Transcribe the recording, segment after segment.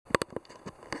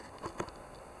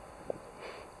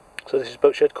So this is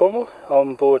Boatshed Cornwall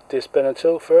on board this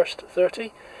Beneteau First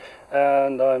 30,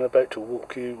 and I'm about to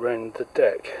walk you round the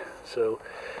deck. So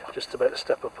just about to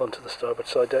step up onto the starboard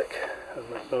side deck and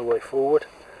make my way forward.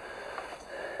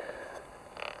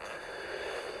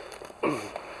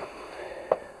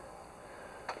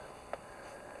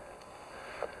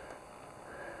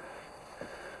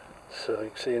 So you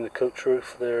can see in the coach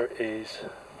roof there is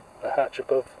a hatch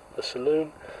above the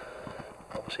saloon.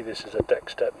 Obviously this is a deck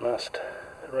step mast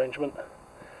arrangement.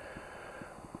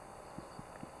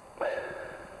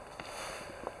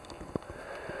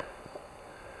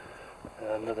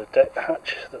 Another deck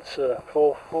hatch that's a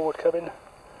forward cabin.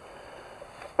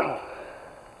 And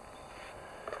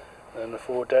the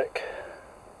foredeck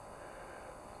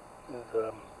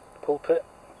with pulpit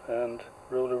and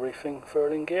roller reefing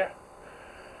furling gear.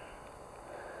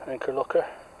 Anchor locker.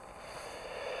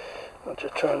 I'll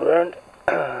just turn around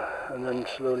and then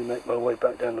slowly make my way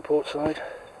back down the port side.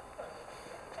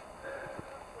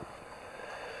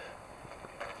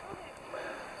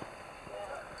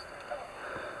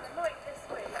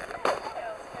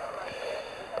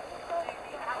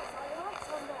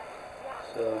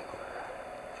 So,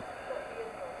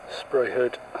 spray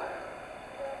hood.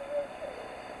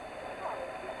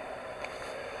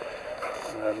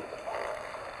 And then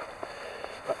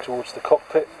back towards the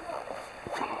cockpit.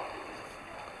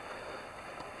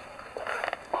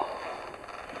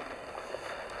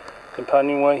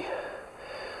 Companionway.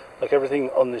 Like everything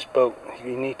on this boat,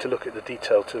 you need to look at the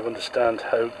detail to understand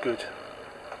how good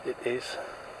it is.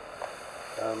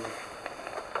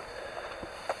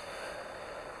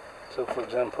 So for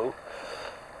example,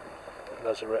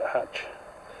 lazarette hatch.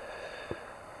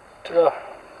 Ta-da!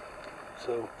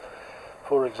 So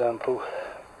for example,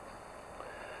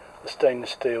 the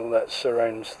stainless steel that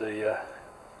surrounds the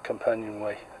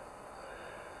companionway.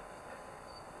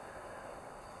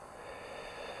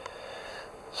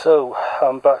 So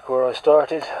I'm back where I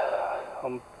started.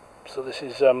 So this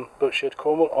is Boatshed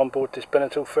Cornwall on board this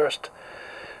Beneteau First.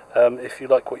 If you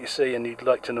like what you see and you'd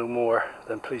like to know more,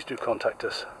 then please do contact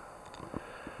us.